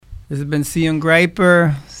This has been Bentzion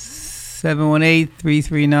Greiper,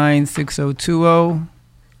 718-339-6020.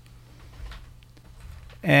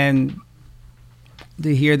 And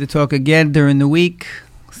to hear the talk again during the week,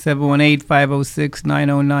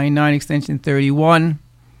 718-506-9099, extension 31.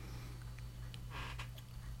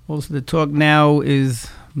 Also, the talk now is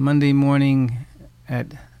Monday morning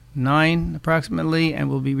at 9 approximately, and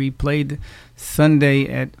will be replayed Sunday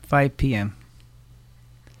at 5 p.m.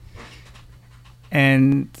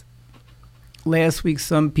 And last week,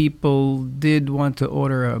 some people did want to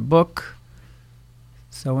order a book,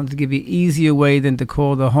 so I wanted to give you an easier way than to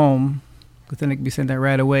call the home, because then it can be sent out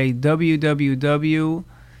right away.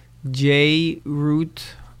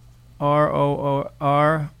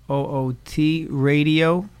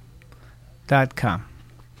 www.jroot.radio.com.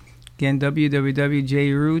 Again,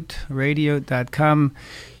 www.jrootradio.com.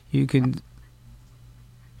 You can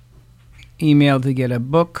email to get a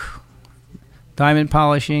book, diamond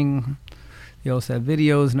polishing. They also have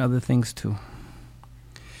videos and other things too.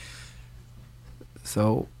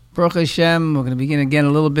 So, Baruch Hashem, we're going to begin again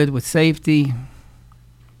a little bit with safety.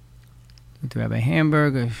 With Rabbi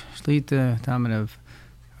Hamburg, a Shlita, Talmud of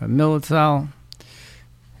Militzal.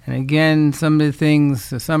 And again, some of the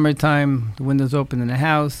things, the summertime, the windows open in the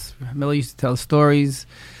house. Miller used to tell stories.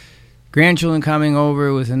 Grandchildren coming over.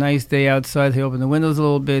 It was a nice day outside. They opened the windows a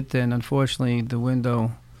little bit, and unfortunately, the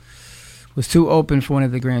window was too open for one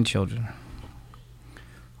of the grandchildren.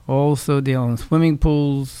 Also, dealing with swimming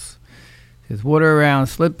pools. There's water around,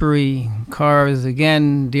 slippery. Cars,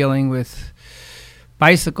 again, dealing with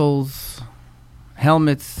bicycles,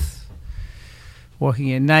 helmets.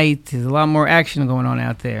 Walking at night, there's a lot more action going on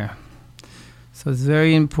out there. So it's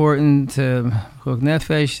very important to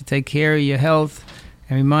take care of your health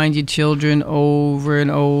and remind your children over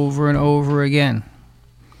and over and over again.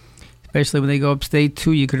 Especially when they go upstate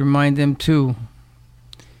too, you could remind them too.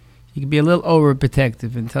 You could be a little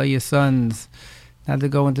overprotective and tell your sons not to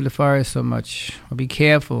go into the forest so much, or be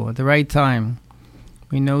careful at the right time.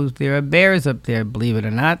 We know there are bears up there, believe it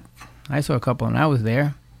or not. I saw a couple when I was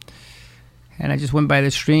there. And I just went by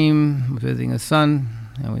the stream, visiting a son,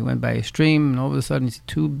 and we went by a stream, and all of a sudden,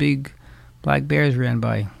 two big black bears ran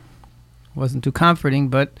by. It wasn't too comforting,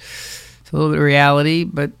 but it's a little bit of reality.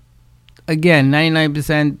 But again,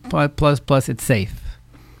 99% plus, it's safe.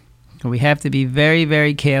 So we have to be very,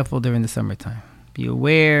 very careful during the summertime. Be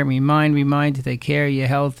aware, remind to take care of your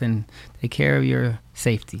health and take care of your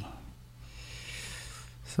safety.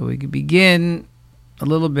 So we could begin a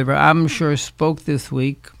little bit. I'm sure spoke this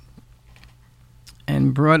week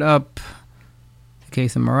and brought up the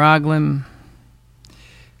case of Meraglim,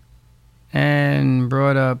 and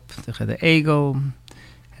brought up the Egel,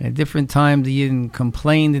 and at different times the Yidden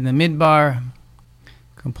complained in the Midbar,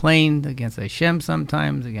 complained against Hashem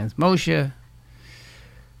sometimes, against Moshe,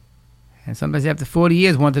 and sometimes after 40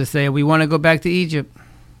 years wanted to say, we want to go back to Egypt.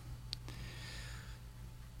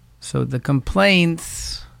 So the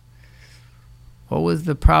complaints, what was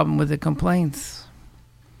the problem with the complaints?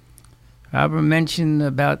 Rabbi mentioned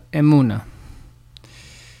about emunah.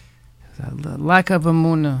 The lack of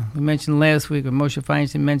emunah. We mentioned last week, when Moshe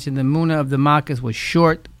Feinstein mentioned the emunah of the Makkas was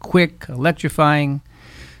short, quick, electrifying.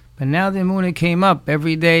 But now the emunah came up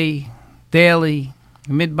every day, daily,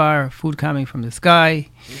 midbar, food coming from the sky.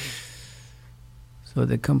 So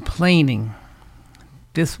the complaining,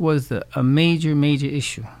 this was a major, major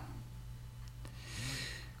issue.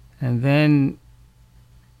 And then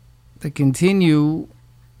to continue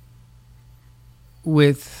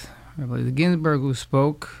with Rabbi Ginsburg, who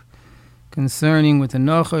spoke concerning with the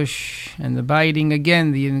Nochash and the biting.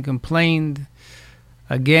 Again, the Yidden complained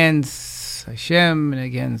against Hashem and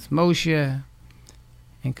against Moshe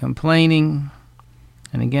and complaining.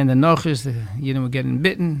 And again, the Nochash, the Yidden were getting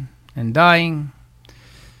bitten and dying.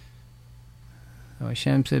 So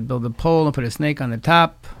Hashem said, build a pole and put a snake on the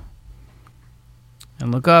top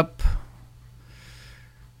and look up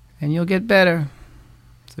and you'll get better.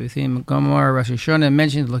 So you see in Gomor, Rosh Hashanah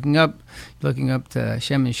mentions looking up to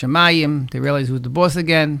Hashem and Shemayim. They realize who's the boss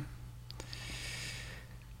again.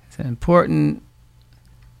 It's important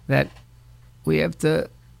that we have to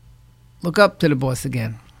look up to the boss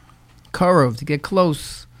again. Karov, to get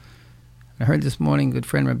close. I heard this morning, good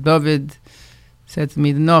friend Reb David said to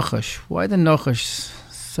me, the Nochash. Why the Nochash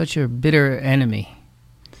such a bitter enemy?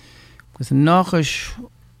 Because the Nochash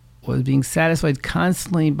was being satisfied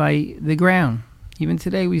constantly by the ground. Even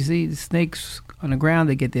today we see the snakes on the ground.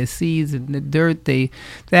 They get their seeds and the dirt. They're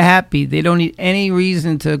happy. They don't need any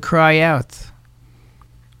reason to cry out.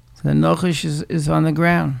 So the Nochash is on the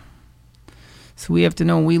ground. So we have to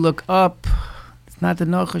know when we look up, it's not the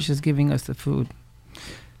Nochash is giving us the food.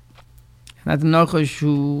 Not the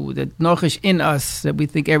nochash in us that we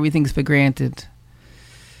think everything's for granted.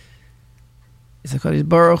 It's HaKadosh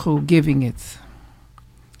Baruch Hu giving it.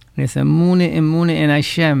 And it's emunah in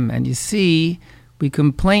Hashem. And you see, we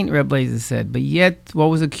complain, Reb Blazer said, but yet, what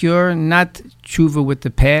was the cure? Not tshuva with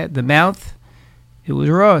the mouth. It was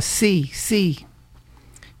raw. See.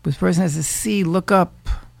 This person has to see, look up.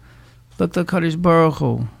 Look to HaKadosh Baruch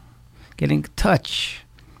Hu. Get in touch.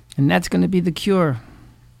 And that's going to be the cure.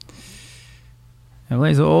 And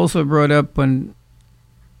Blazer also brought up when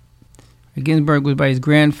Ginsburg was by his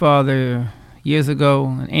grandfather years ago,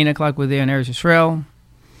 and 8 o'clock was there in Eretz Yisrael.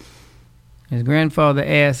 His grandfather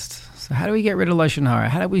asked, so how do we get rid of Lashon Hara?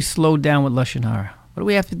 How do we slow down with Lashon Hara? What do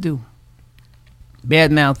we have to do?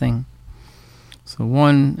 Bad mouthing. So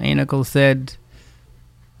one Enokel said,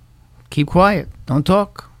 keep quiet, don't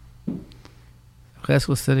talk.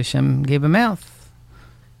 Cheskel said Hashem gave a mouth.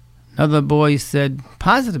 Another boy said,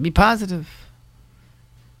 positive, be positive.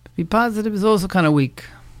 Be positive is also kind of weak.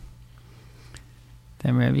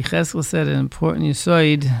 Then Rabbi Cheskel said an important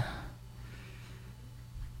yesod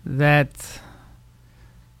that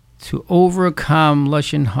to overcome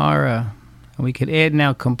Lashon Hara, and we could add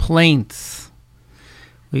now complaints,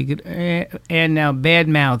 we could add now bad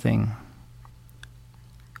mouthing,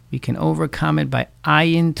 we can overcome it by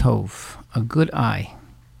ayin tov, a good eye.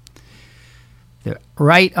 The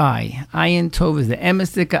right eye. Ayin tov is the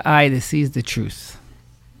emistika eye that sees the truth.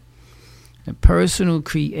 The person who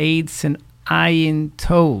creates an ayin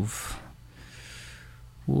tov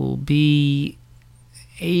will be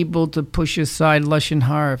able to push aside Lashon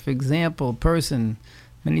Hara. For example, a person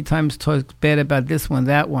many times talks bad about this one,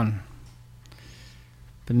 that one.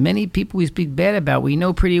 But many people we speak bad about, we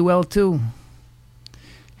know pretty well too.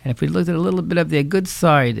 And if we looked at a little bit of their good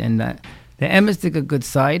side and the emistika good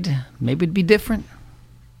side, maybe it'd be different.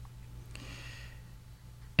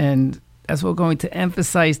 And that's what we're going to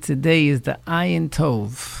emphasize today is the ayin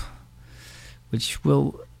tov, which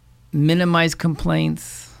will minimize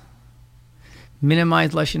complaints,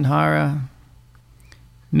 minimize Lashon Hara,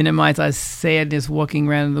 minimize our sadness walking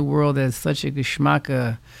around in the world as such a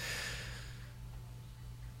geschmacka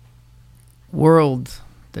world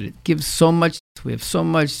that it gives so much. We have so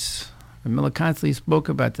much. Miller constantly spoke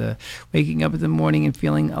about the waking up in the morning and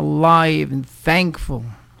feeling alive and thankful.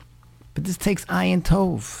 But this takes ayin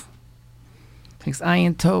tov.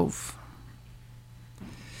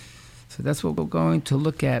 So that's what we're going to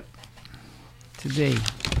look at today.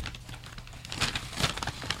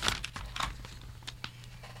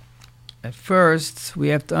 At first, we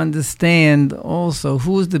have to understand also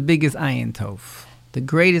who's the biggest ayin tov, the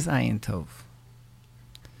greatest ayin tov.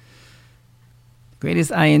 The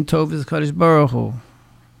greatest ayin tov is Kadosh Baruch Hu.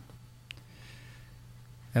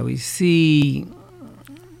 That we see,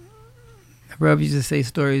 the Rabbi used to say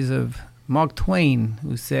stories of Mark Twain,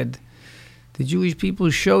 who said, the Jewish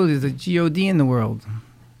people show there's a G-O-D in the world.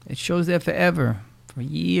 It shows there forever, for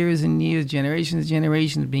years and years, generations and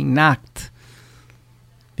generations, being knocked,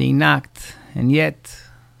 and yet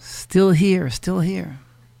still here.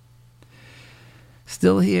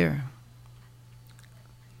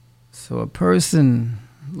 So a person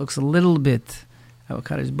looks a little bit at what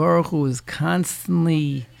Kadosh Baruch Hu is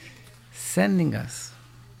constantly sending us.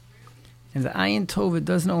 And the ayin tov, it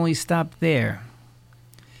doesn't only stop there.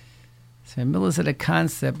 So Miller said a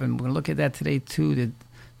concept, and we're going to look at that today too, the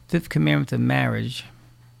fifth commandment of marriage,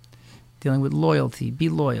 dealing with loyalty. Be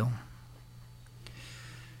loyal.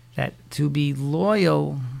 That to be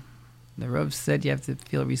loyal, the Rav said you have to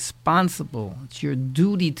feel responsible. It's your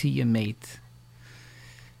duty to your mate.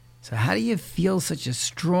 So how do you feel such a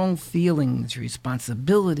strong feeling? It's your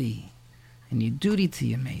responsibility and your duty to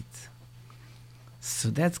your mate. So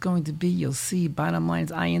that's going to be, you'll see, bottom line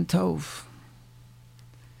is ayin tov.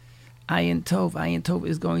 Ayin tov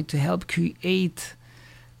is going to help create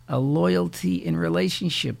a loyalty in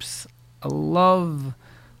relationships, a love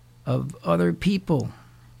of other people,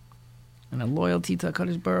 and a loyalty to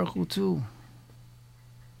HaKadosh Baruch Hu too.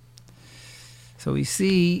 So we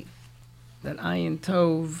see that ayin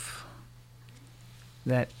tov,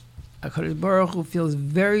 that HaKadosh Baruch Hu feels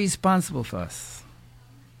very responsible for us.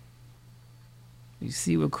 You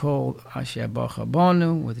see we're called Asher Bacha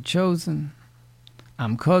Bonu, we're the chosen,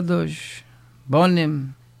 Am Kodosh,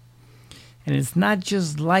 Bonim. And it's not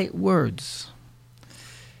just light words.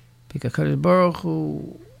 Because HaKadosh Baruch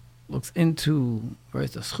Hu looks into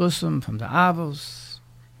verse the Schusim from the Avos,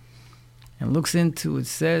 and looks into, it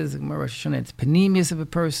says, it's panemius of a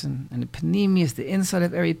person, and the panemius, the inside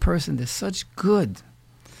of every person, there's such good.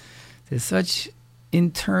 There's such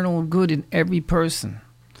internal good in every person.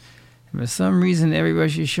 And for some reason, every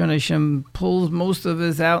Rosh Hashanah, Hashem pulls most of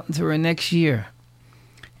us out into our next year.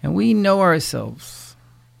 And we know ourselves.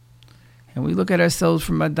 And we look at ourselves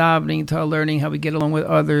from our davening to our learning, how we get along with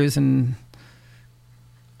others and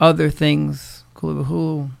other things.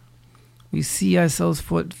 We see ourselves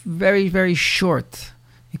for very, very short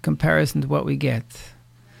in comparison to what we get.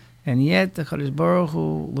 And yet, the Kadosh Baruch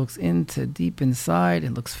Hu looks into deep inside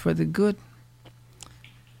and looks for the good.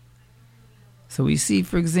 So we see,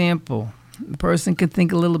 for example, the person can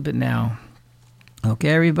think a little bit now. Okay,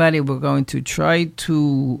 everybody, we're going to try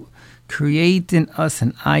to create in us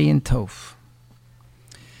an ayin tov.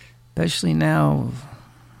 Especially now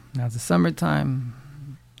it's the summertime.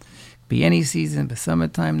 Be any season, but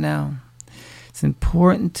summertime now. It's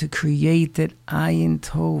important to create that ayin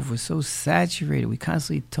tov. We're so saturated. We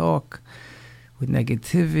constantly talk with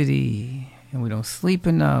negativity, and we don't sleep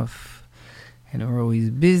enough, and we're always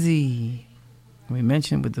busy. We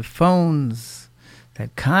mentioned with the phones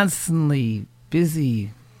that constantly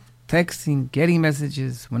busy, texting, getting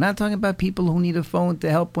messages. We're not talking about people who need a phone to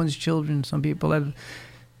help one's children. Some people have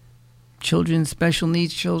children, special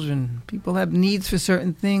needs children. People have needs for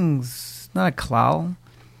certain things. It's not a klal,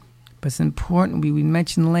 but it's important. We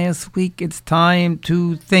mentioned last week, it's time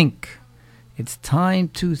to think. It's time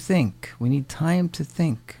to think. We need time to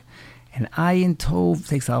think. And ayin tov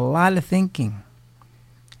takes a lot of thinking.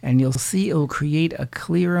 And you'll see it will create a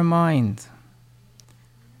clearer mind.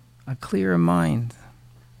 A clearer mind.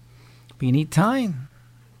 But you need time.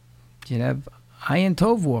 You have ayin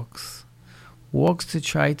tov walks. Walks to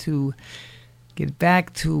try to get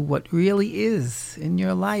back to what really is in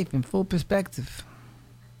your life in full perspective.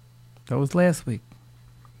 That was last week.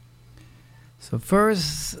 So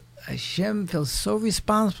first, Hashem feels so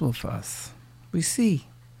responsible for us. We see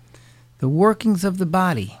the workings of the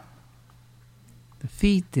body. The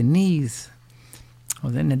feet, the knees. I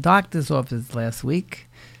was in the doctor's office last week,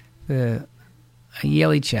 a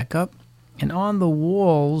yearly checkup, and on the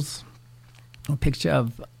walls, a picture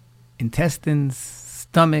of intestines,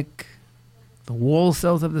 stomach, the wall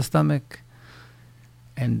cells of the stomach,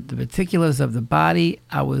 and the particulars of the body.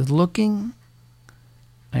 I was looking.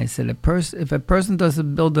 I said, if a person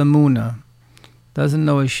doesn't build a munah, doesn't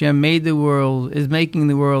know Hashem made the world, is making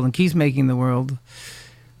the world, and keeps making the world,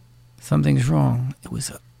 something's wrong. It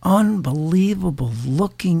was unbelievable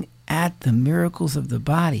looking at the miracles of the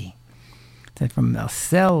body. That from a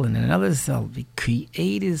cell and another cell be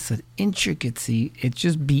created such intricacy, it's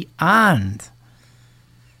just beyond.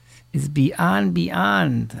 It's beyond. I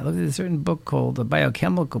looked at a certain book called a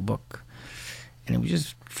biochemical book, and it was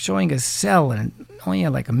just showing a cell, and it only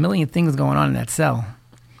had like a million things going on in that cell.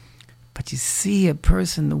 But you see a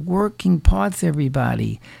person, the working parts,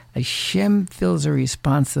 everybody. Hashem feels a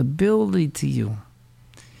responsibility to you.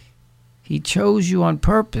 He chose you on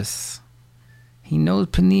purpose. He knows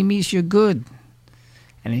Panimis, you're good.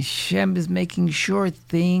 And Hashem is making sure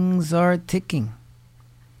things are ticking.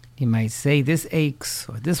 He might say this aches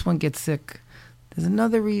or this one gets sick. There's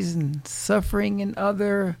another reason. Suffering and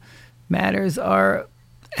other matters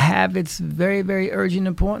have its very, very urgent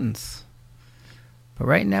importance. But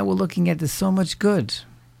right now we're looking at there's so much good.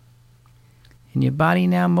 In your body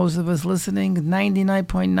now, most of us listening,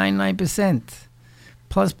 99.99%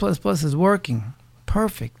 plus is working.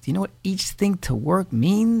 Perfect. You know what each thing to work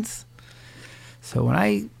means? So when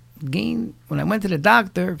I went to the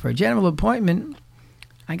doctor for a general appointment,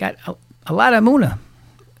 I got a lot of munah.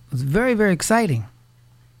 It was very, very exciting.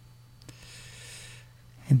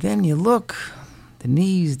 And then you look, the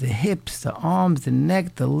knees, the hips, the arms, the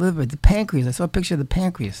neck, the liver, the pancreas. I saw a picture of the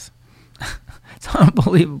pancreas. It's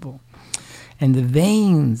unbelievable. And the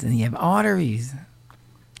veins, and you have arteries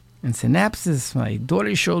and synapses. My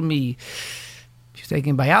daughter showed me, she was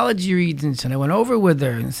taking biology readings, and I went over with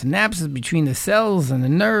her, and synapses between the cells and the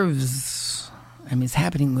nerves. I mean, it's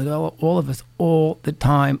happening with all of us all the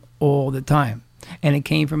time. And it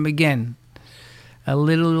came from, again, a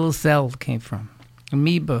little cell came from. An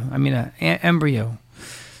embryo.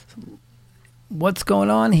 What's going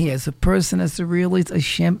on here? As a person has to realize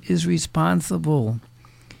Hashem is responsible.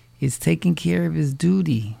 He's taking care of his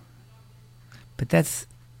duty. But that's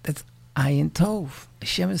ayin tov.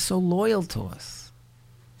 Hashem is so loyal to us.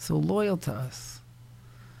 So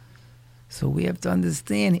we have to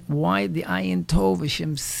understand why the ayin tov.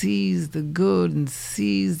 Hashem sees the good and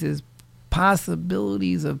sees there's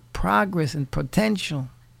possibilities of progress and potential.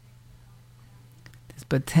 There's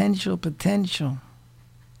potential.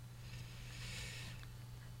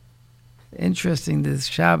 Interesting, this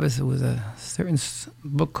Shabbos, it was a certain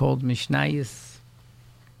book called Mishnayos.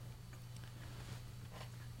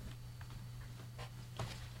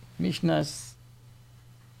 Mishnas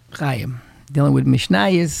Chaim, dealing with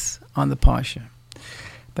Mishnayos on the Parsha.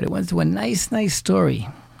 But it went to a nice story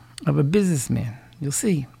of a businessman. You'll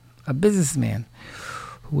see, a businessman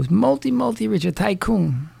who was multi-rich, a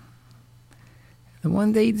tycoon. And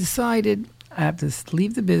one day he decided, I have to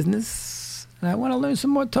leave the business, and I want to learn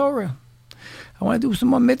some more Torah. I want to do some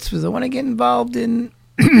more mitzvahs. I want to get involved in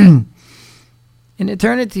in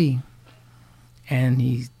eternity. And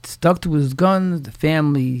he stuck to his guns. The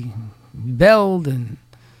family rebelled, and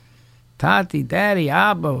Tati, Daddy,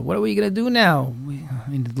 Abba, what are we going to do now?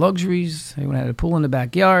 In the luxuries, everyone had a pool in the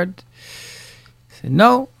backyard. He said,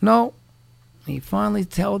 no. He finally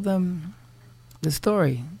told them the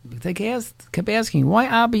story. They kept asking, why,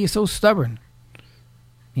 Abba, you're so stubborn? I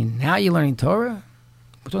mean, now you're learning Torah?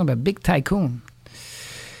 We're talking about big tycoon.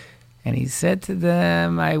 And he said to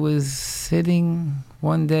them, I was sitting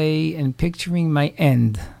one day and picturing my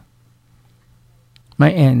end.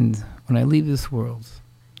 My end, when I leave this world.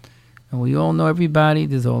 And we all know, everybody,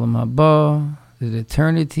 there's Olam Haba, there's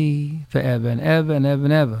eternity, forever and ever and ever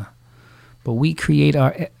and ever. But we create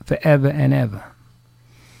our forever and ever.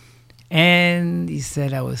 And he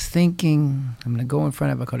said, I was thinking, I'm going to go in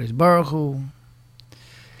front of HaKadosh Baruch Hu,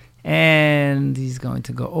 and he's going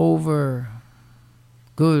to go over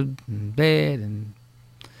good and bad, and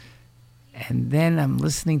then I'm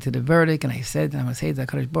listening to the verdict, and I said, I'm going to say to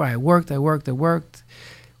HaKadosh Baruch Hu, I worked.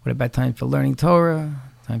 What about time for learning Torah?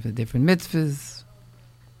 Time for different mitzvahs?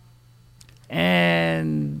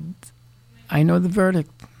 And I know the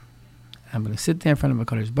verdict. I'm going to sit there in front of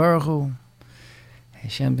HaKadosh Baruch Hu.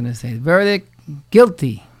 Hashem's going to say, verdict,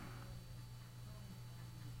 guilty.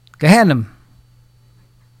 Gehenna.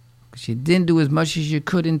 Because you didn't do as much as you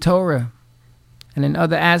could in Torah and in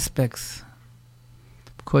other aspects.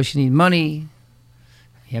 Of course, you need money.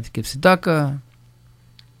 You have to give tzedakah.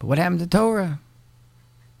 But what happened to Torah?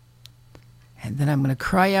 And then I'm going to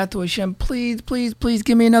cry out to Hashem, please,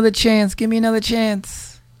 give me another chance. Give me another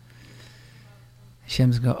chance.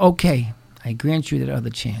 Hashem's going to go, okay, I grant you that other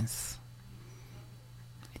chance.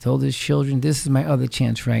 He told his children, this is my other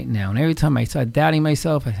chance right now. And every time I start doubting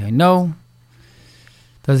myself, I say, no.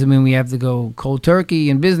 Doesn't mean we have to go cold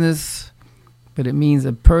turkey in business, but it means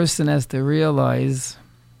a person has to realize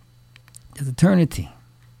there's eternity.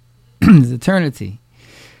 There's eternity.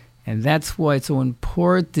 And that's why it's so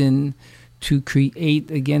important to create,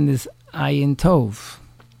 again, this Ayin Tov.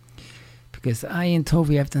 Because Ayin Tov,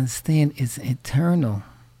 we have to understand, is eternal.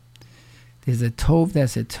 There's a Tov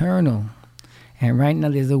that's eternal. And right now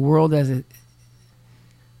there's a world that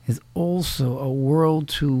is also a world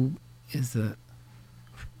is the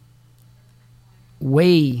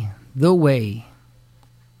way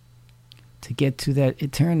to get to that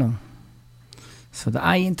eternal. So the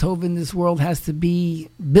Ayin Tov in this world has to be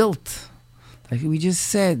built. Like we just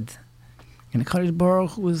said. And the HaKadosh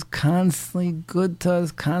Baruch Hu is constantly good to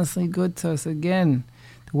us. Again,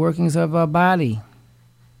 the workings of our body.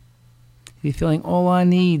 You're feeling all our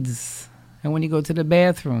needs. And when you go to the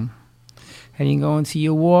bathroom, and you go into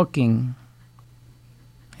your walking,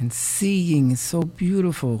 and seeing is so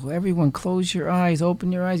beautiful. Everyone close your eyes,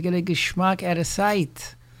 open your eyes, get a geschmack out of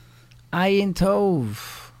sight. Ayin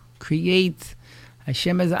Tov. Create.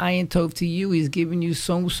 Hashem has Ayin Tov to you. He's giving you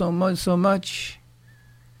so much. So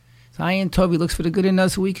Ayin Tov, he looks for the good in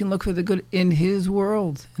us, so we can look for the good in his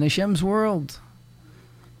world, in Hashem's world.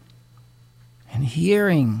 And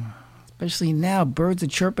hearing, especially now, birds are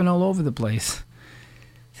chirping all over the place.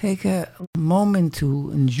 Take a moment to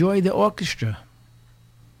enjoy the orchestra.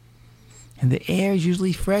 And the air is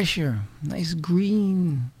usually fresher. Nice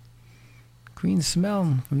green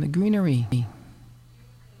smell from the greenery.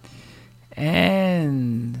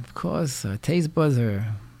 And, of course, our taste buds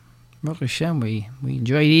are, Baruch Hashem, we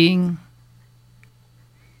enjoy eating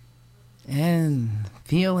and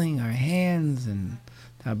feeling our hands, and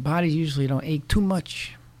our bodies usually don't ache too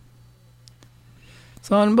much.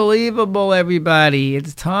 It's unbelievable, everybody.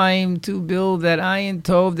 It's time to build that Ayin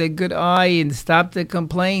Tov, that good eye, and stop the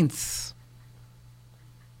complaints.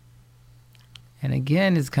 And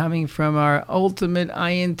again, it's coming from our ultimate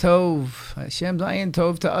Ayin Tov. Hashem's Ayin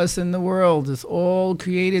Tov to us in the world. It's all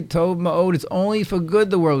created Tov Ma'od. It's only for good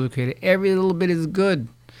the world was created. Every little bit is good.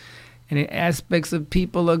 And the aspects of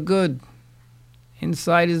people are good.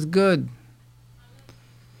 Inside is good.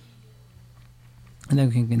 And then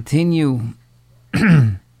we can continue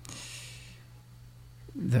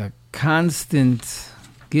the constant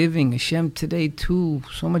giving Hashem today too.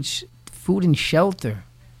 So much food and shelter.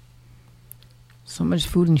 So much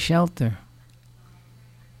food and shelter.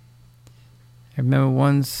 I remember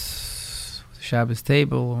once, the Shabbos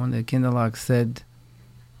table, one of the Kinderlach said,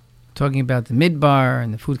 talking about the midbar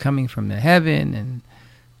and the food coming from the heaven, and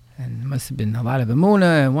And it must have been a lot of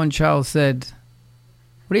emunah. And one child said,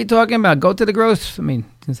 "What are you talking about? Go to the grocery." I mean,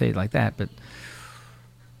 didn't say it like that, but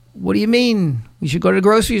what do you mean? We should go to the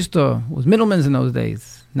grocery store. It was middlemen in those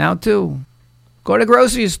days. Now too. Go to the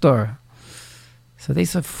grocery store. So they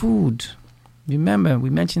said food. Remember, we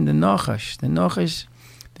mentioned the Nachash. The Nachash,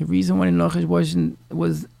 the reason why the Nachash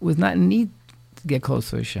was not in need to get close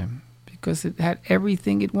to Hashem, because it had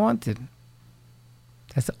everything it wanted.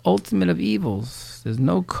 That's the ultimate of evils. There's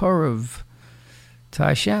no korov to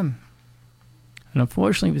Hashem. And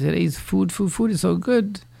unfortunately, today's food is so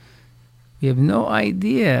good. We have no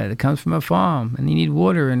idea it comes from a farm, and you need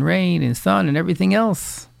water and rain and sun and everything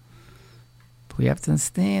else. But we have to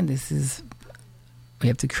understand we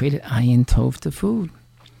have to create an ayin tov to food,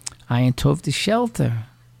 ayin tov to shelter.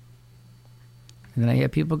 And then I hear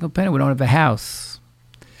people complaining, we don't have a house.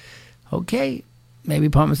 Okay, maybe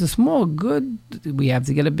apartments are small, good. We have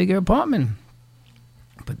to get a bigger apartment.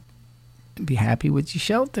 But be happy with your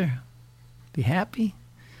shelter. Be happy.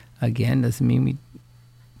 Again, doesn't mean we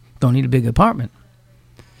don't need a big apartment.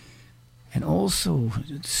 And also,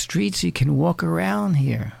 streets you can walk around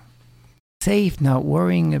here. Safe, not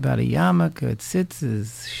worrying about a yarmulke,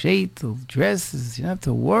 tzitzis, sheitel, dresses. You don't have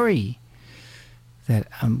to worry that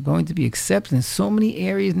I'm going to be accepted in so many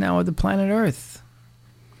areas now of the planet Earth.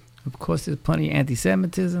 Of course, there's plenty of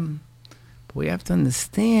anti-Semitism, but we have to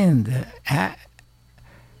understand that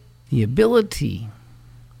the ability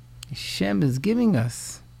Hashem is giving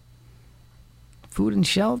us, food and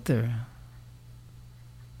shelter,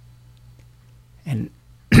 and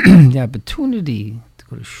the opportunity to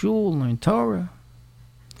go to shul, learn Torah,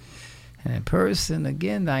 and a person,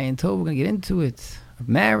 again, the ayin tov, we're going to get into it, of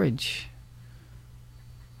marriage,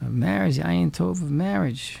 the ayin tov of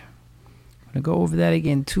marriage. I'm going to go over that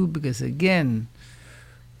again too, because again,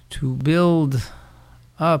 to build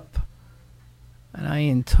up an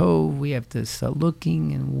ayin tov, we have to start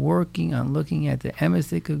looking and working on looking at the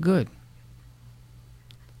emes good.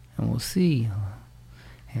 And we'll see.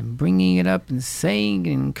 And bringing it up and saying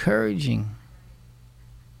and encouraging.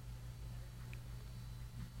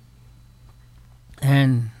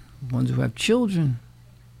 And ones who have children,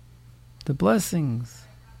 the blessings.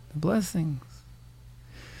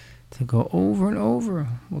 To go over and over.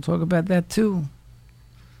 We'll talk about that too.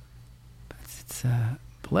 But it's a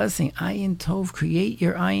blessing. Ayin tov. Create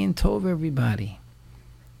your ayin tov, everybody.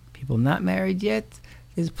 People not married yet,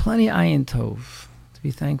 there's plenty of ayin tov to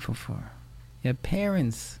be thankful for. You have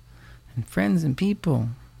parents and friends and people.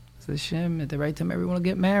 It's Hashem, at the right time everyone will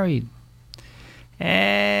get married.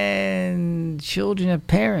 And children have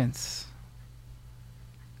parents.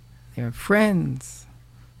 They have friends.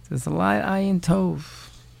 There's a lot of ayin tov.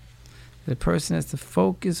 The person has to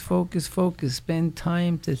focus, spend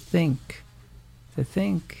time to think.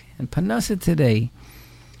 And Panasa today,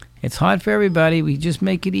 it's hard for everybody. We just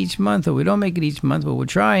make it each month, or we don't make it each month, but we're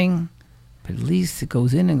trying. But at least it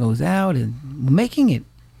goes in and goes out, and we're making it.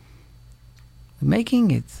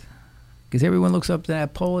 Because everyone looks up to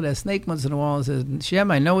that pole, that snake once in a while, and says,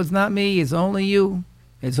 Shem, I know it's not me, it's only you.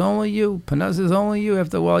 It's only you. Panas is only you.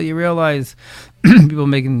 After a while, you realize people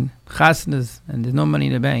making chasnas, and there's no money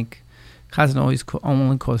in the bank. Chasna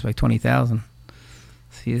only costs like $20,000.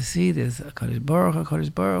 So you see, there's HaKadosh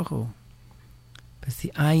Baruch Hu. But it's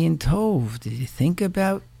the ayin tov. Did you think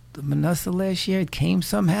about the Manasseh last year? It came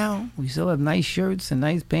somehow. We still have nice shirts and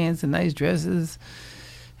nice pants and nice dresses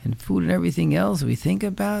and food and everything else. We think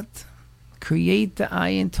about create the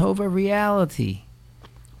ayin tov of reality.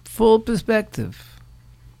 Full perspective.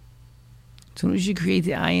 As soon as you create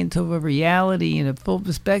the ayin tov of reality in a full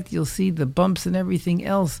perspective, you'll see the bumps and everything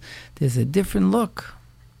else. There's a different look.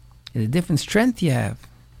 There's a different strength you have.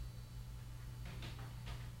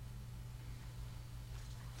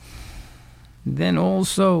 Then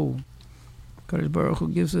also, Kadosh Baruch Hu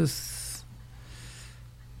gives us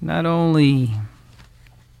not only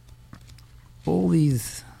all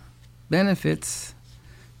these benefits,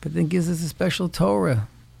 but then gives us a special Torah.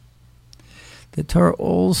 The Torah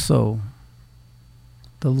also,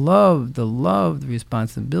 the love, the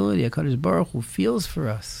responsibility HaKadosh Baruch Hu feels for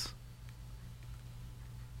us.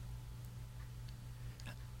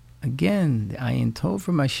 Again, the ayin tov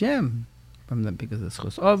from Hashem, because of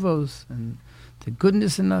Schos Avos and the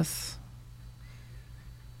goodness in us.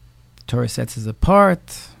 The Torah sets us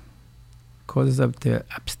apart, causes us to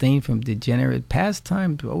abstain from degenerate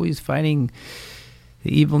pastimes. We're always fighting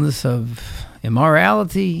the evilness of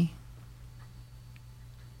immorality.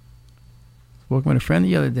 I was walking with a friend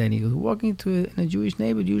the other day, and he was walking in a Jewish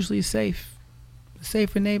neighborhood, usually a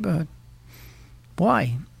safer neighborhood.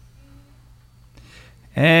 Why?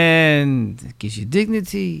 And it gives you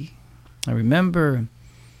dignity. I remember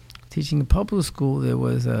teaching in public school, there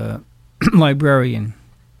was a librarian,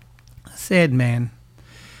 a sad man.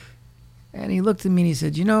 And he looked at me and he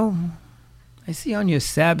said, I see on your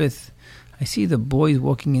Sabbath, I see the boys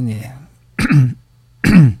walking in their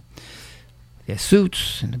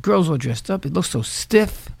suits and the girls all dressed up. It looks so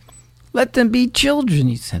stiff. Let them be children,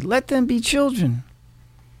 he said. Let them be children.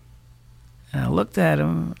 And I looked at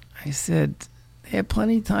him. I said, they have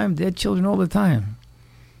plenty of time. They're children all the time.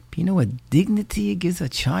 But you know what dignity it gives a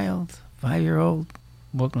child, 5-year-old,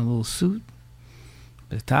 walking in a little suit,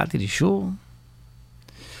 with a tati to shul,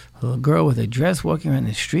 a little girl with a dress walking around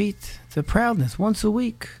the street. It's a proudness once a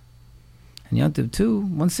week. And Yom Tov too,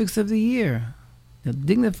 1/6 of the year. They're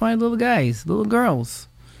dignified little guys, little girls.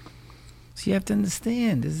 So you have to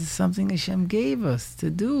understand, this is something Hashem gave us to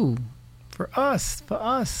do for us.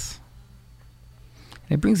 And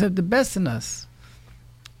it brings up the best in us.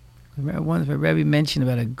 I remember once Rabbi mentioned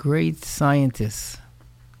about a great scientist.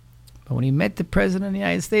 But when he met the president of the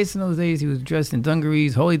United States in those days, he was dressed in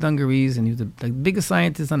dungarees, holy dungarees, and he was the biggest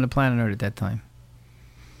scientist on the planet Earth at that time.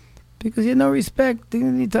 Because he had no respect,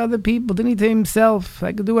 dignity to other people, dignity to himself.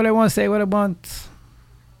 I could do what I want, say what I want.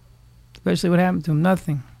 Especially what happened to him,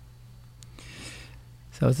 nothing.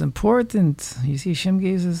 So it's important. You see, Hashem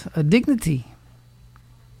gives us a dignity.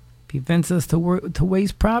 Prevents us to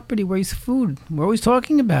waste property, waste food. We're always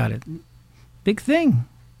talking about it. Big thing.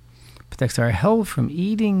 Protects our health from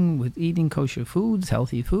eating kosher foods,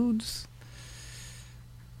 healthy foods.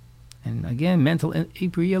 And again, mental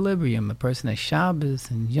equilibrium. A person has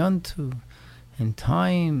Shabbos and Yom Tov and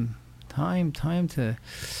time to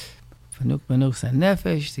Fanuk Manus and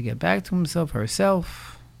Nefesh, to get back to himself,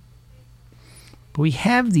 herself. But we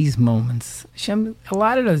have these moments. Hashem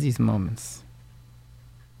allotted us these moments.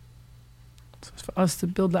 So it's for us to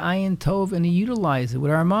build the Ayin Tov and to utilize it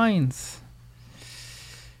with our minds.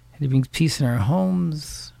 And it brings peace in our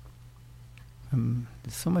homes.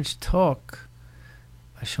 There's so much talk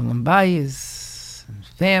about Shalom Bayis and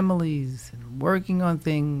families and working on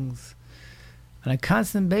things on a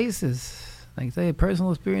constant basis. I can tell you,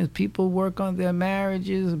 personal experience, people work on their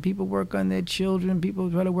marriages, and people work on their children,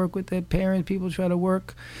 people try to work with their parents, people try to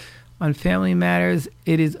work on family matters.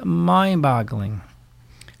 It is mind-boggling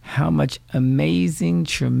how much amazing,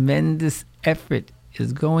 tremendous effort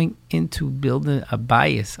is going into building a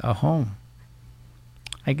bias, a home.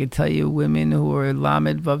 I could tell you women who are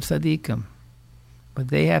Lamed Vav Sadiqim, what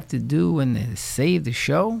they have to do when they save the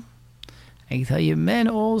show. I can tell you men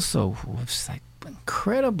also who have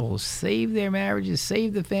incredible, save their marriages,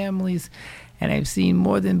 save the families, and I've seen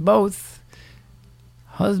more than both,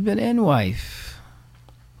 husband and wife,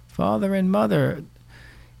 father and mother,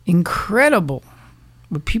 incredible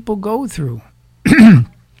what people go through.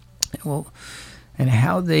 Well, and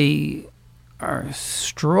how they are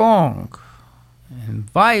strong and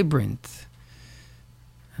vibrant.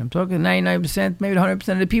 I'm talking 99%, maybe 100%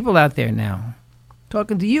 of the people out there now. I'm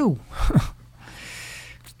talking to you.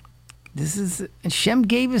 This is, Hashem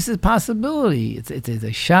gave us this possibility. It's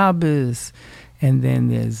a Shabbos, and then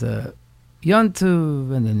there's a Yom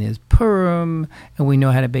Tov, and then there's Purim, and we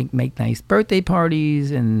know how to make nice birthday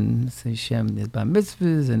parties, and Hashem, there's bar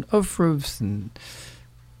mitzvahs and ufrufs and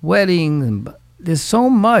weddings, and there's so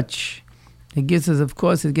much. It gets us, of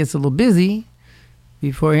course, it gets a little busy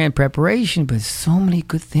beforehand preparation, but so many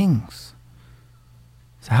good things.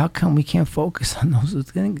 So how come we can't focus on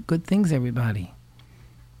those good things, everybody?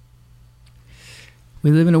 We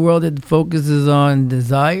live in a world that focuses on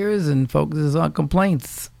desires and focuses on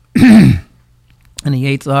complaints. And the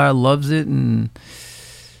Yitzhar loves it and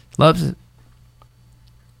loves it.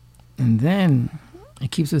 And then it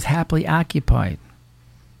keeps us happily occupied.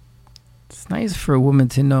 It's nice for a woman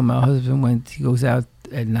to know my husband, he goes out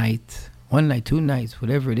at night, one night, 2 nights,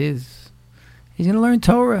 whatever it is, he's going to learn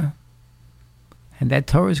Torah. And that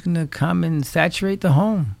Torah is going to come and saturate the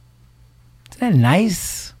home. Isn't that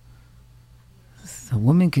nice? A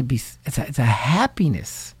woman could be, it's a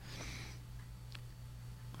happiness.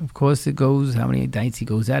 Of course, it goes, how many nights he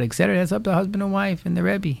goes out, etc. That's up to husband and wife and the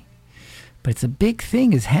Rebbe. But it's a big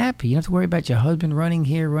thing, is happy. You don't have to worry about your husband running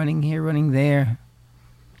here, running there.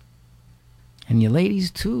 And your ladies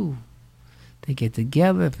too. They get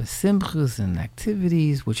together for simchas and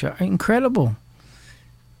activities, which are incredible.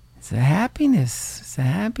 It's a happiness.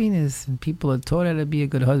 And people are taught how to be a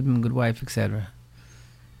good husband, good wife, etc.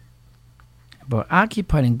 But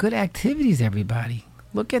occupied in good activities, everybody.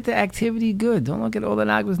 Look at the activity good. Don't look at all the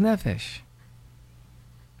nagvas nefesh.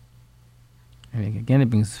 And again, it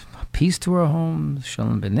brings peace to our homes.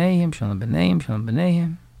 Shalom b'neim, shalom b'neim, shalom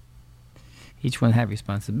b'neim. Each one have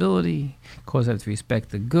responsibility. Cause us to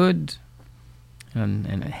respect the good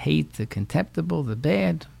and hate the contemptible, the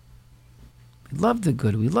bad. We love the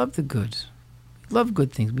good. We love the good. We love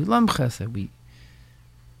good things. We love chesed.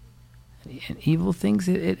 And evil things,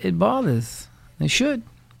 it bothers. It should.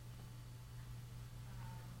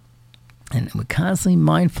 And we're constantly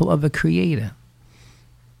mindful of a creator.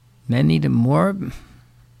 Men need him more.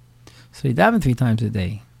 So you daven 3 times a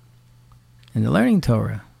day. And they're learning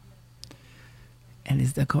Torah. And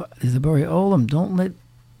there's the Borei Olam. Don't let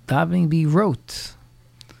davening be rote.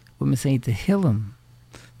 Women say Tehillim.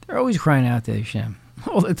 They're always crying out to Hashem.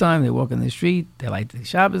 All the time. They walk in the street. They light the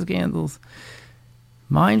Shabbos candles.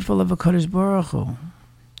 Mindful of a Kadosh Baruch Hu.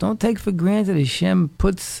 Don't take for granted Hashem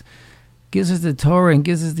gives us the Torah and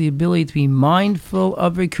gives us the ability to be mindful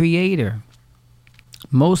of a creator.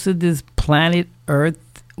 Most of this planet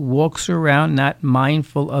Earth walks around not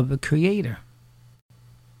mindful of a creator.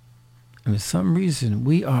 And for some reason,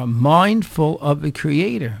 we are mindful of a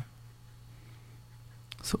creator.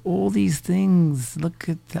 So all these things, look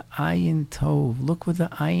at the Ayin Tov. Look with the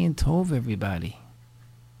Ayin Tov, everybody.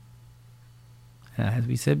 And as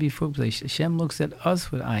we said before, Hashem looks at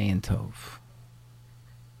us with Ayin Tov.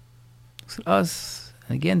 Looks at us.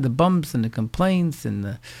 And again, the bumps and the complaints and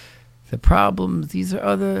the problems, these are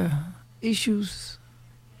other issues.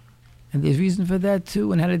 And there's reason for that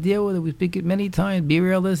too, and how to deal with it. We speak it many times. Be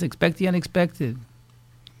realistic. Expect the unexpected.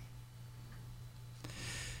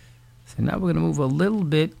 So now we're going to move a little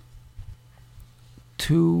bit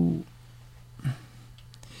to,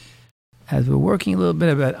 as we're working a little bit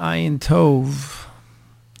about Ayin Tov,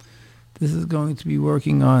 this is going to be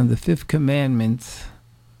working on the 5th commandment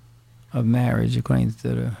of marriage, according to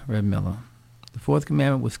the Reb Miller. The 4th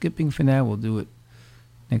commandment we're skipping for now. We'll do it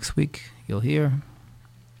next week. You'll hear.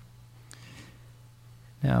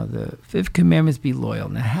 Now, the 5th commandment is be loyal.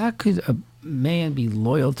 Now, how could a man be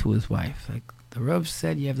loyal to his wife? Like the Rav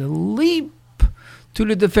said, you have to leap to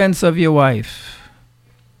the defense of your wife.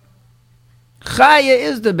 Chaya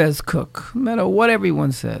is the best cook, no matter what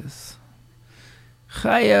everyone says.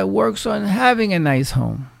 Chaya works on having a nice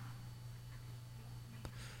home.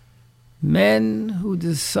 Men who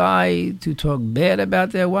decide to talk bad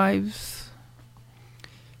about their wives,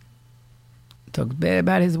 talk bad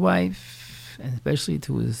about his wife, and especially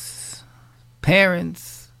to his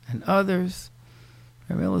parents and others,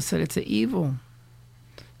 Ramila said it's an evil.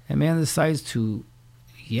 A man decides to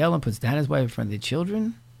yell and puts down his wife in front of the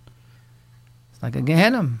children. It's like a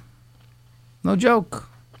Gehenna. No joke.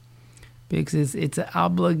 Because it's an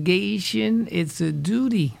obligation, it's a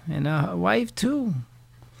duty, and a wife too.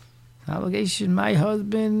 Obligation. My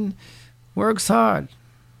husband works hard.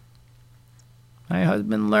 My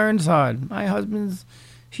husband learns hard.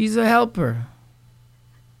 She's a helper.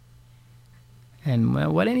 And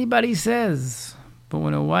what anybody says, but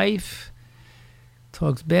when a wife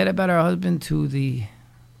talks bad about her husband to the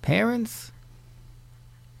parents,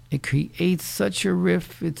 it creates such a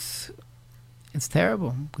rift. It's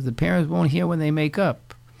terrible because the parents won't hear when they make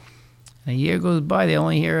up. And a year goes by, they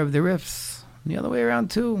only hear of the rifts. And the other way around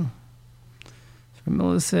too. So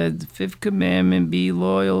Miller said, 5th commandment, be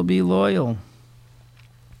loyal, be loyal.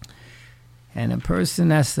 And a person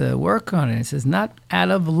has to work on it. It says not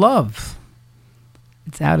out of love.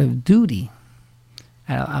 It's out of duty,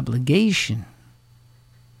 out of obligation.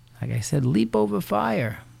 Like I said, leap over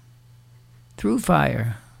fire, through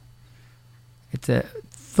fire. It's a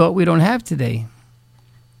thought we don't have today.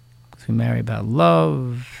 Because we marry about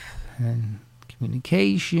love and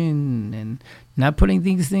communication and not taking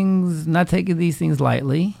these things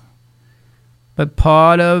lightly. But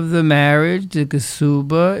part of the marriage, the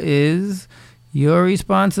kasuba, is your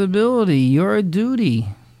responsibility, your duty.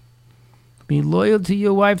 Be loyal to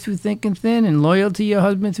your wife through thick and thin, and loyal to your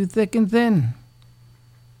husband through thick and thin.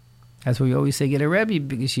 That's why we always say get a Rebbe,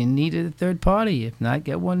 because you need a third party. If not,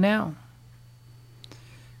 get one now.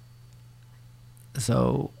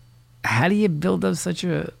 So, how do you build up such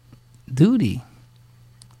a duty,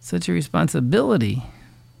 such a responsibility?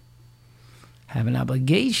 Have an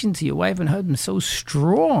obligation to your wife and husband so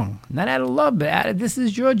strong, not out of love, but out of this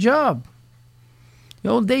is your job. In the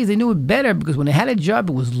old days, they knew it better because when they had a job,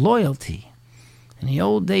 it was loyalty. In the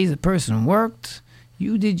old days, a person worked,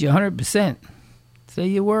 you did your 100%. Say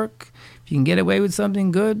you work, if you can get away with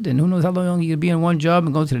something good, and who knows how long you could be in one job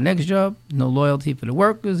and go to the next job. No loyalty for the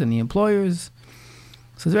workers and the employers.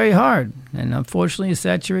 So it's very hard, and unfortunately, it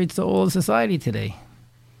saturates the whole of society today.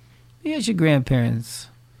 Here's your grandparents.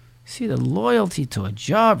 See the loyalty to a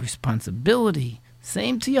job, responsibility.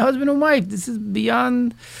 Same to your husband and wife. This is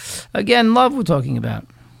beyond, again, love we're talking about.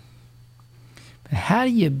 But how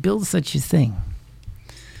do you build such a thing?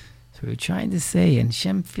 So we're trying to say, and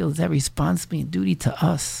Shem feels that responsibility and duty to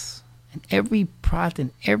us. And every part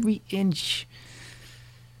and every inch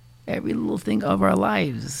every little thing of our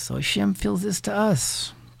lives. So Hashem feels this to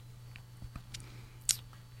us.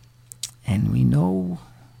 And we know,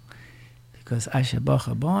 because Asher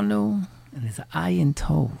Bacha Banu, and it's Ayin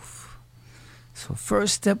Tov. So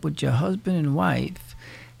first step with your husband and wife,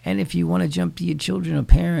 and if you want to jump to your children or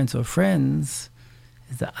parents or friends,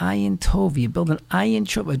 is the Ayin Tov. You build an Ayin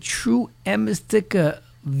Tov, a true emistika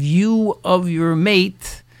view of your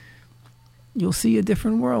mate. You'll see a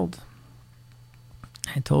different world.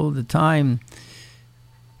 I told the time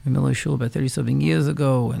in Miller Shul about 37 years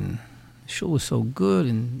ago, and the shul was so good,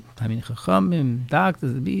 and I mean Chachamim,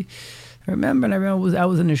 doctors. I remember I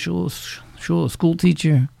was in the shul, a school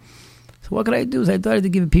teacher. So what could I do? So I started to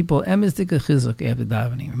give people emistika chizuk after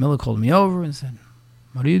davening. Miller called me over and said,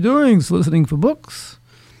 "What are you doing? Soliciting for books?"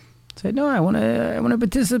 I said, "No, I want to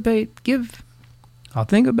participate. Give. I'll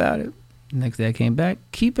think about it." The next day I came back.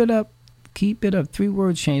 Keep it up. Keep it up. 3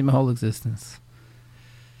 words changed my whole existence.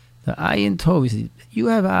 The Ayin Tov. You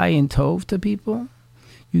have Ayin Tov to people.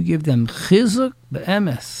 You give them chizuk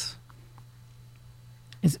be'emes.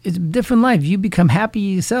 It's a different life. You become happy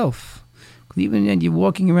yourself. Even when you're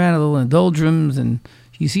walking around a little in doldrums and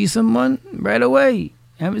you see someone right away,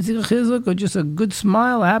 chizuk or just a good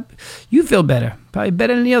smile, happy, you feel better. Probably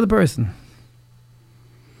better than the other person.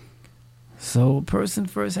 So a person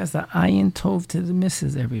first has the Ayin Tov to the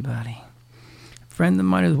missus, everybody. A friend of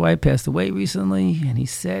mine, his wife passed away recently, and he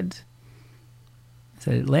said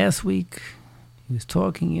it last week. He was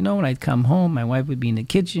talking, when I'd come home, my wife would be in the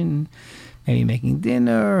kitchen, maybe making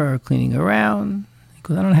dinner or cleaning around. He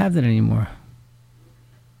goes, I don't have that anymore.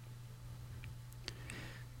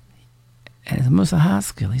 And it's a Musa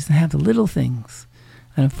Haskell. He doesn't have the little things.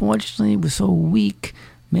 And unfortunately, we're so weak.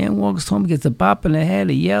 Man walks home, gets a bop in the head,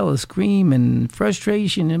 a yell, a scream, and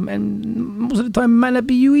frustration. And most of the time, it might not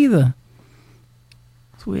be you either.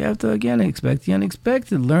 So we have to, again, expect the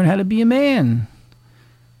unexpected. Learn how to be a man.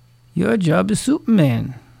 Your job is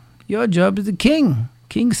Superman. Your job is the king.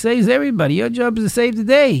 King saves everybody. Your job is to save the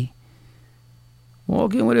day.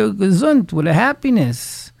 Walk in with a gesund, with a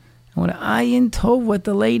happiness. And with an Ayin Tov, what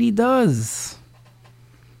the lady does.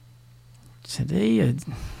 Today, a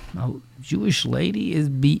Jewish lady is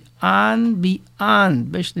beyond.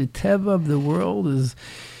 Especially the teva of the world is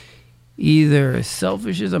either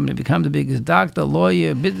selfish as I'm going to become the biggest doctor,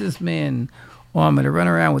 lawyer, businessman, or I'm going to run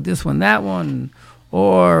around with this one, that one,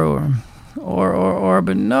 or,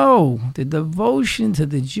 but no, the devotion to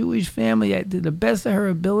the Jewish family to the best of her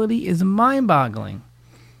ability is mind-boggling.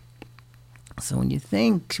 So when you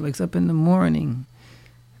think she wakes up in the morning,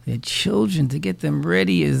 their children, to get them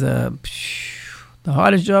ready is the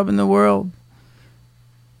hardest job in the world.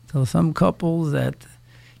 Tell some couples that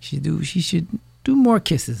she should do more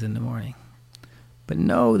kisses in the morning. But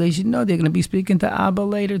no, they should know they're going to be speaking to Abba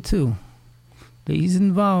later too. He's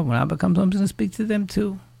involved. When Abba comes home, he's going to speak to them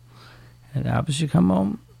too. And Abba should come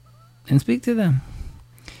home and speak to them.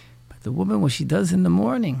 But the woman, what she does in the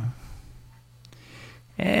morning,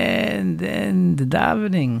 and then the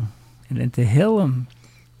davening, and then Tehillim,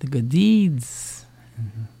 the good deeds,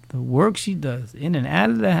 and the work she does in and out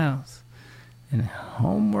of the house, and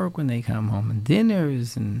homework when they come home, and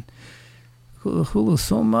dinners, and hulu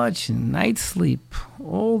so much, and night sleep,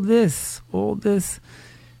 all this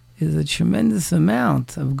is a tremendous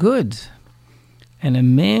amount of good. And a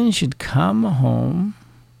man should come home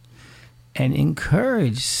and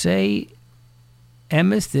encourage, say,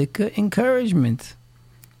 emistika encouragement.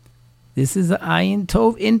 This is the Ayin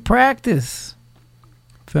Tov in practice,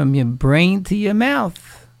 from your brain to your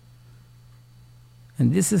mouth.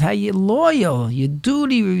 And this is how you're loyal, your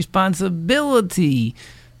duty, responsibility,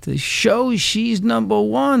 to show she's number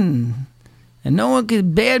one. And no one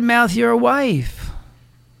can badmouth your wife.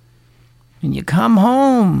 And you come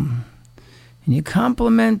home, and you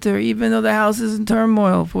compliment her, even though the house is in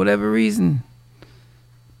turmoil for whatever reason.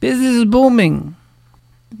 Business is booming.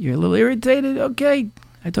 You're a little irritated? Okay.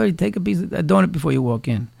 I told you, take a piece of a donut before you walk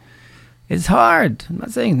in. It's hard. I'm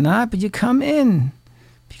not saying not, but you come in.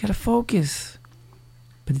 You got to focus.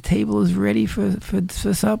 But the table is ready for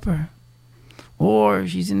supper. Or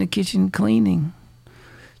she's in the kitchen cleaning.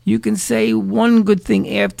 You can say one good thing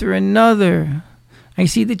after another. I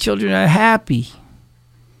see the children are happy.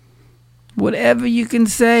 Whatever you can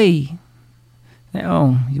say.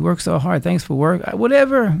 Oh, you work so hard. Thanks for work.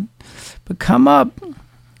 Whatever. But come up.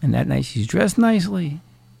 And that night she's dressed nicely.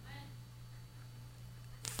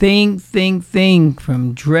 Think.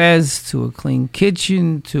 From dress to a clean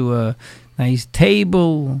kitchen to a nice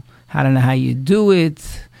table. I don't know how you do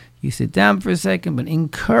it. You sit down for a second, but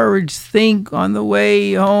encourage, think on the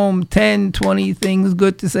way home, 10, 20 things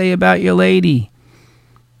good to say about your lady.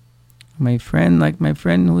 My friend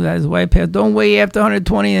who has his wife passed, don't wait after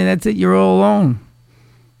 120 and that's it, you're all alone.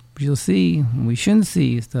 But you'll see, we shouldn't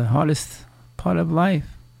see, it's the hardest part of life,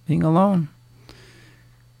 being alone.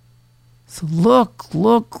 So look,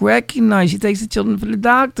 recognize. She takes the children for the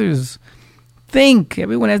doctors. Think.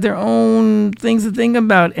 Everyone has their own things to think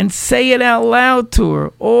about. And say it out loud to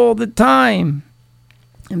her all the time.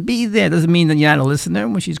 And be there. Doesn't mean that you're not a listener.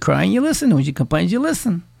 When she's crying, you listen. When she complains, you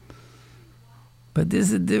listen. But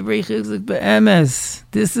this is Divrei Chizuk Be'emes.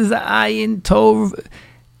 This is Ayin Tov.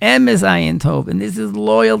 Emes Ayin Tov. And this is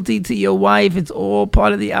loyalty to your wife. It's all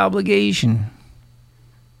part of the obligation.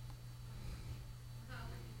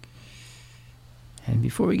 And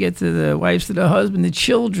before we get to the wives, to the husband, the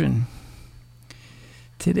children.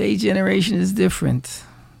 Today's generation is different.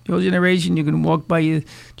 The old generation, you can walk by your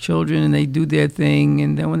children and they do their thing.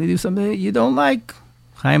 And then when they do something that you don't like,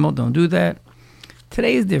 Chaimel, don't do that.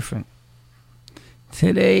 Today is different.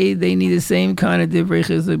 Today, they need the same kind of Divrei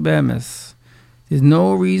Chizuk Be'emes. There's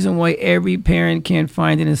no reason why every parent can't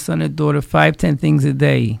find in his son or daughter 5-10 things a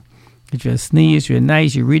day. If you're sneeze, you're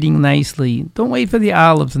nice, you're reading nicely. Don't wait for the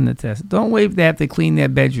olives in the test. Don't wait if they have to clean their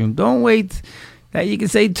bedroom. Don't wait. That you can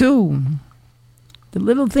say too. The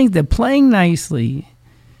little things, they're playing nicely.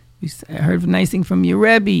 I heard a nice thing from your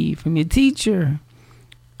Rebbe, from your teacher.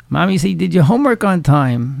 Mommy said you did your homework on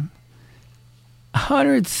time.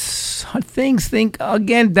 Hundreds of things. Think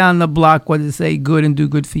again down the block what to say good and do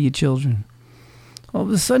good for your children. All of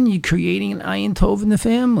a sudden, you're creating an Ayin Tov in the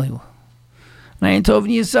family. An Ayin Tov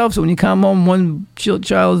in yourself. So when you come home, one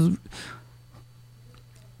child's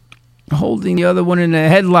holding the other one in a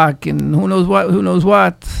headlock and who knows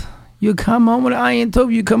what. You come home with an Ayin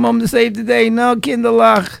Tov. You come home to save the day. No,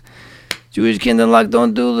 Kinderlach. Jewish Kinderlach,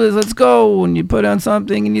 don't do this. Let's go. And you put on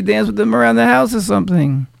something and you dance with them around the house or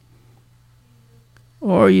something.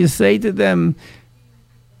 Or you say to them,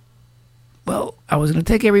 well, I was going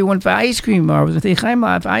to take everyone for ice cream, or I was going to take Chaim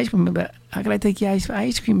for ice cream, but how can I take you for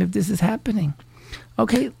ice cream if this is happening?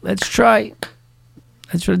 Okay, let's try.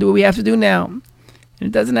 Let's try to do what we have to do now. And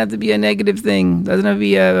it doesn't have to be a negative thing. It doesn't have to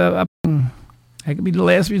be a that could be the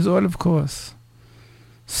last resort, of course.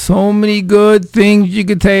 So many good things you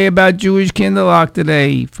could tell you about Jewish Kinderlach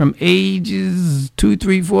today, from ages 2,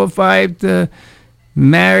 3, 4, 5 to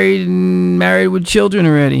married with children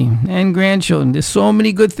already and grandchildren. There's so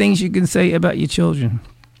many good things you can say about your children.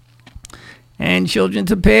 And children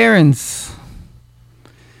to parents.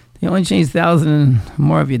 They only change 1,000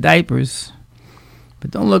 more of your diapers.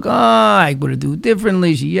 But don't look, I would have do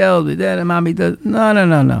differently. She yelled at that and mommy does.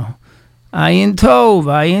 No. Ayin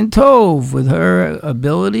Tov. With her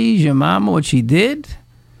abilities, your mama, what she did,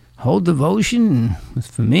 whole devotion was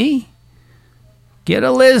for me. Get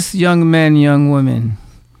a list, young men, young women.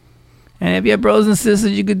 And if you have brothers and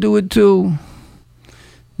sisters, you could do it too.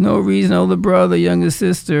 No reason, older brother, younger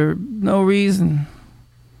sister, no reason.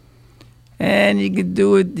 And you could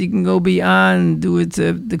do it, you can go beyond, do it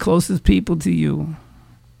to the closest people to you.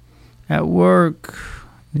 At work,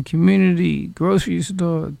 the community, grocery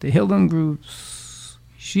store, the Hilton groups,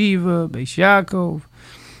 Shiva, Beis Yaakov.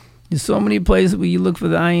 There's so many places where you look for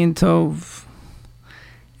the Ayin Tov.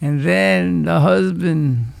 And then the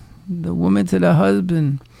husband, the woman to the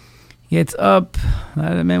husband, gets up. A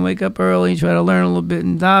lot of the men wake up early, try to learn a little bit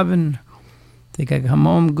in daven. They can come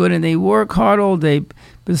home good, and they work hard all day. But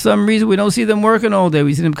for some reason, we don't see them working all day.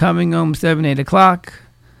 We see them coming home 7, 8 o'clock.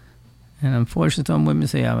 And unfortunately, some women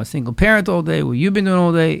say, I'm a single parent all day. What you've been doing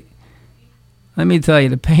all day? Let me tell you,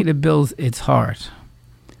 to pay the bills, it's hard.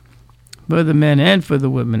 For the men and for the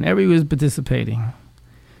women. Everyone's participating.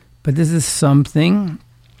 But this is something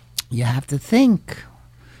you have to think.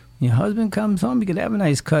 When your husband comes home, you could have a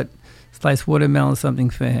nice cut, sliced watermelon, something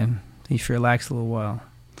for him. He should relax a little while.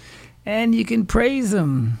 And you can praise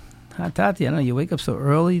him. Hatati, I know you wake up so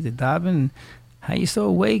early to daven. How you so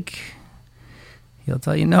awake? He'll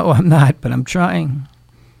tell you, no, I'm not, but I'm trying.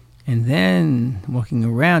 And then walking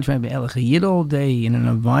around trying to be Elach Yid all day in an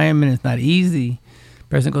environment, it's not easy.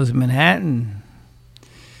 Person goes to Manhattan.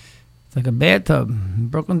 It's like a bathtub.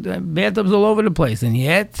 Brooklyn bathtubs all over the place. And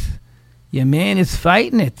yet, your man is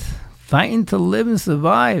fighting to live and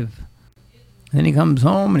survive. And then he comes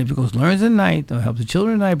home, and if he goes learns at night, or helps the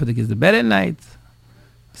children at night, but he gets to bed at night,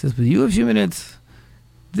 says, with you a few minutes,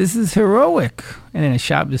 this is heroic. And then a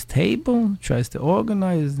Shabbos table, tries to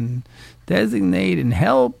organize and designate and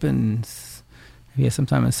help. And if he has some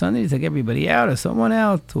time on Sunday, take everybody out or someone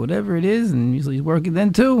out, or whatever it is, and usually he's working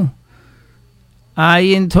then too.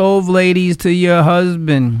 Ayin Tov, ladies, to your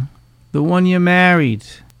husband, the one you married.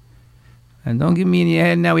 And don't get me in your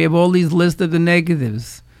head now, we have all these lists of the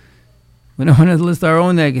negatives. We don't want to list our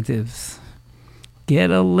own negatives. Get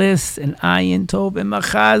a list, and ayin tov, and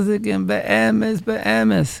machazik, and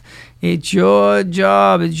be'emes. It's your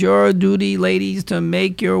job, it's your duty, ladies, to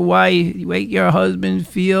make your husband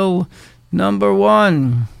feel number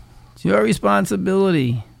one. It's your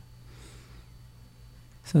responsibility.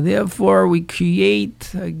 So therefore, we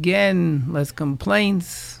create, again, less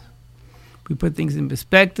complaints. We put things in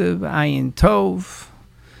perspective, ayin tov.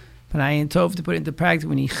 But ayin tov to put into practice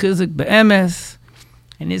when he chizik be'emes.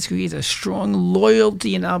 And this creates a strong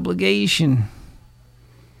loyalty and obligation.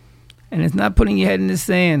 And it's not putting your head in the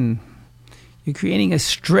sand. You're creating a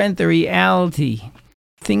strength, a reality.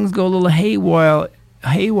 Things go a little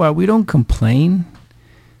haywire. We don't complain.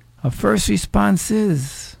 Our first response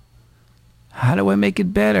is, how do I make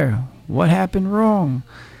it better? What happened wrong?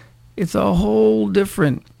 It's a whole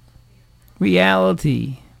different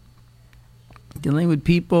reality. Dealing with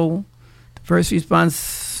people, the first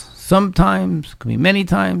response sometimes, could be many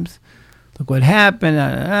times, look what happened,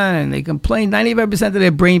 and they complain. 95% of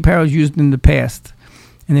their brain power is used in the past,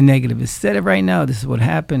 in the negative. Instead of right now, this is what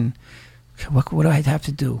happened. What do I have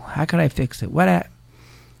to do? How can I fix it?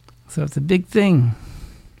 So it's a big thing.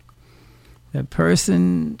 That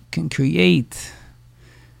person can create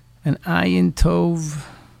an ayin tov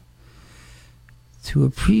to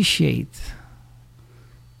appreciate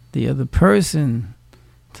the other person,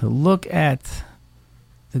 to look at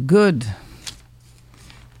the good.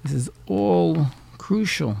 This is all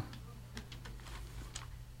crucial.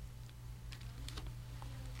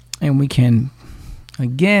 And we can,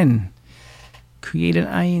 again, create an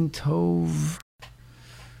ayin tov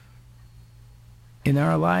in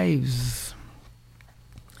our lives.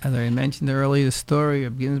 As I mentioned earlier, the story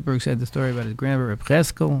of Ginsburg said the story about his grandmother, Reb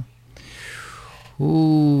Cheskel,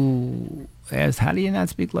 who asked, how do you not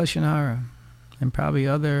speak Lashon Hara? And probably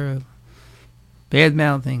other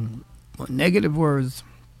bad-mouthing, negative words.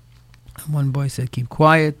 One boy said, keep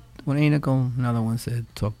quiet, one anical. Another one said,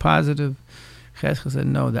 talk positive. Cheskel said,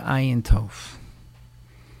 no, the ayin tov.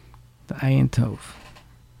 The ayin tov.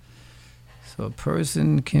 So a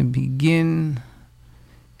person can begin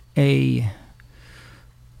a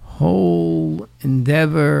whole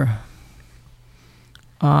endeavor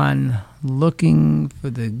on looking for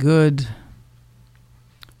the good,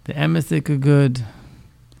 the emethic good,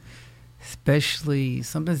 especially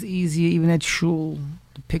sometimes easier even at shul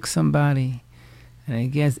to pick somebody, and I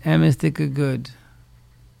guess emethic good,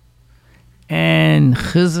 and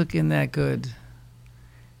chizuk in that good,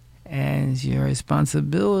 and your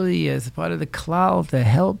responsibility as part of the klal to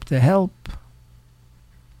help.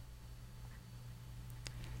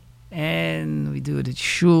 And we do it at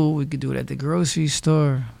shul, we could do it at the grocery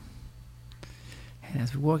store. And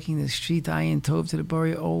as we're walking the street, ayin tov to the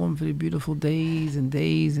Borei Olam for the beautiful days and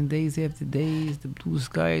days and days after days, the blue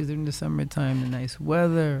skies during the summertime, the nice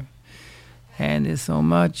weather, and there's so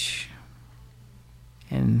much.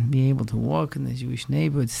 And be able to walk in the Jewish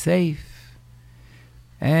neighborhood safe.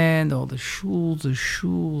 And all the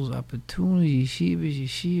shuls, opportunities,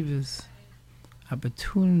 yeshivas,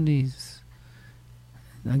 opportunities.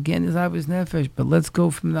 Again, there's obvious nefesh, but let's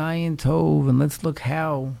go from the ayin tov and let's look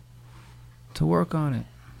how to work on it.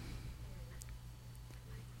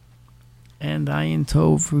 And ayin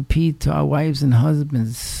tov, repeat to our wives and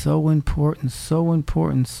husbands, so important, so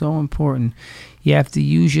important, so important. You have to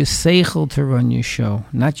use your seichel to run your show,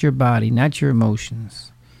 not your body, not your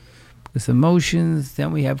emotions. Because emotions,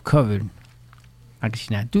 then we have covered. How can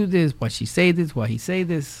she not do this? Why she say this? Why he say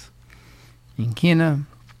this? In Kina,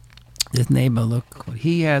 this neighbor, look what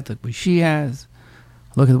he has, look what she has.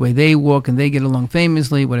 Look at the way they walk and they get along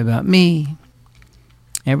famously. What about me?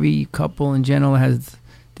 Every couple in general has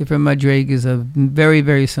different madrigas of very,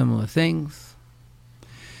 very similar things.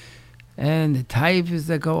 And the taivas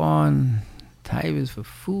that go on, taivas for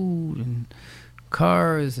food and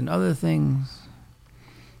cars and other things.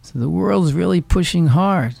 So the world's really pushing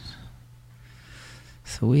hard.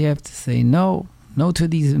 So we have to say no to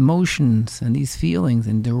these emotions and these feelings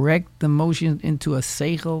and direct the emotions into a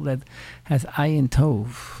seichel that has ayin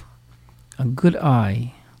tov. A good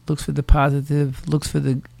eye looks for the positive, looks for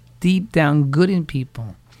the deep down good in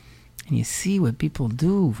people. And you see what people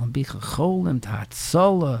do from Bicha Cholim to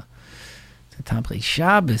Hatzolah to Tamprei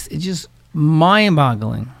Shabbos. It's just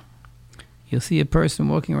mind-boggling. You'll see a person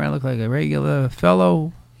walking around look like a regular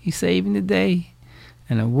fellow. He's saving the day.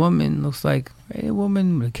 And a woman looks like a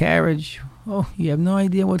woman with a carriage. Oh, you have no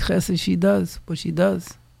idea what chesed she does, what she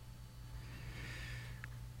does.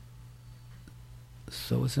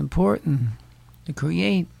 So it's important to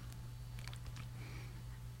create.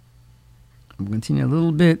 We'll continue a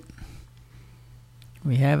little bit.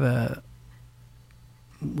 We have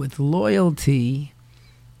with loyalty,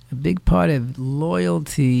 a big part of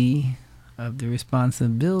loyalty, of the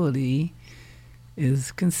responsibility,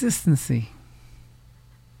 is consistency.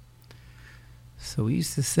 So we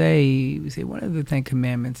say one of the 10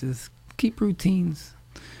 Commandments is keep routines.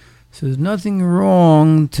 So there's nothing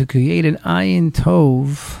wrong to create an ayin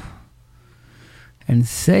tov and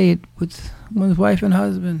say it with one's wife and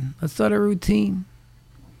husband. Let's start a routine.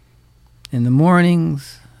 In the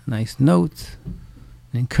mornings, a nice note,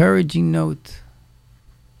 an encouraging note.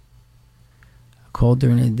 A call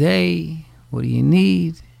during the day, what do you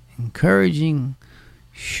need? Encouraging,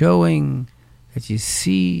 showing that you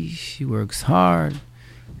see she works hard,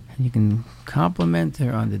 and you can compliment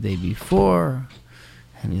her on the day before,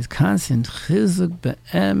 and there's constant chizuk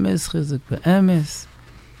be'emes,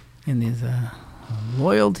 and there's a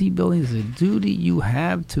loyalty building, there's a duty you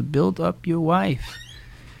have to build up your wife.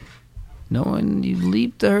 No one, you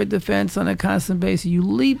leap to her defense on a constant basis, you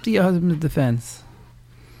leap to your husband's defense.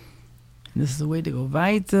 And this is the way to go.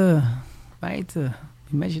 Weiter. We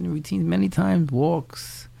mentioned the routines many times,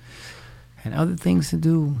 walks, and other things to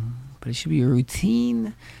do, but it should be a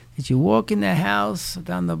routine that you walk in the house,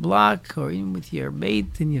 down the block, or even with your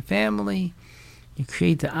mate and your family. You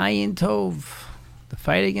create the ayin tov, the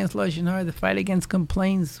fight against lashon hara, the fight against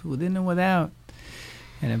complaints within and without.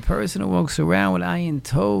 And a person who walks around with ayin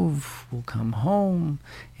tov will come home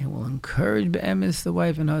and will encourage be'emes the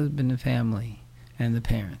wife and husband and family and the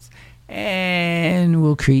parents, and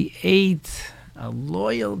will create a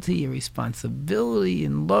loyalty, a responsibility,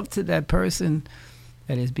 and love to that person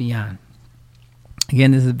that is beyond.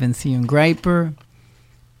 Again, this is Bentzion Greiper,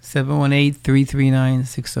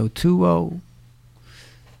 718-339-6020.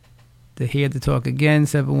 They're here to talk again,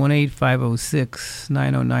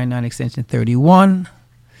 718-506-9099, extension 31.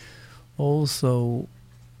 Also,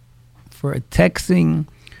 for a texting,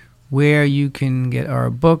 where you can get our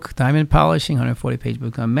book, Diamond Polishing, 140-page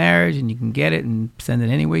book on marriage, and you can get it and send it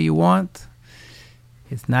anywhere you want.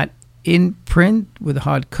 It's not in print with a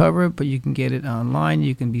hard cover, but you can get it online.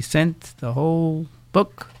 You can be sent the whole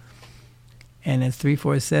book, and it's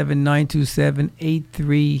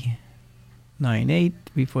 347-927-8398,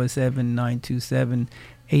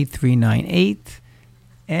 347-927-8398.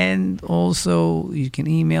 And also, you can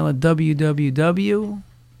email at www.j,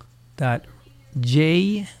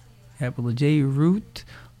 capital J, root,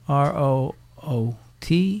 ROOT,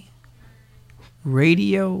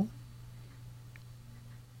 radio.com.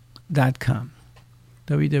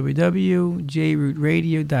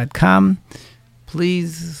 www.jrootradio.com.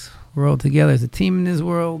 Please, we're all together as a team in this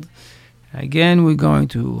world. Again, we're going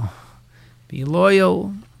to be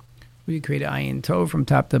loyal. We create an ayin tov from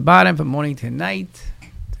top to bottom, from morning to night,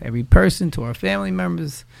 to every person, to our family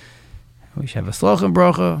members. We should have a sloch and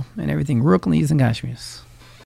bracha, and everything ruch and yis and gashmius.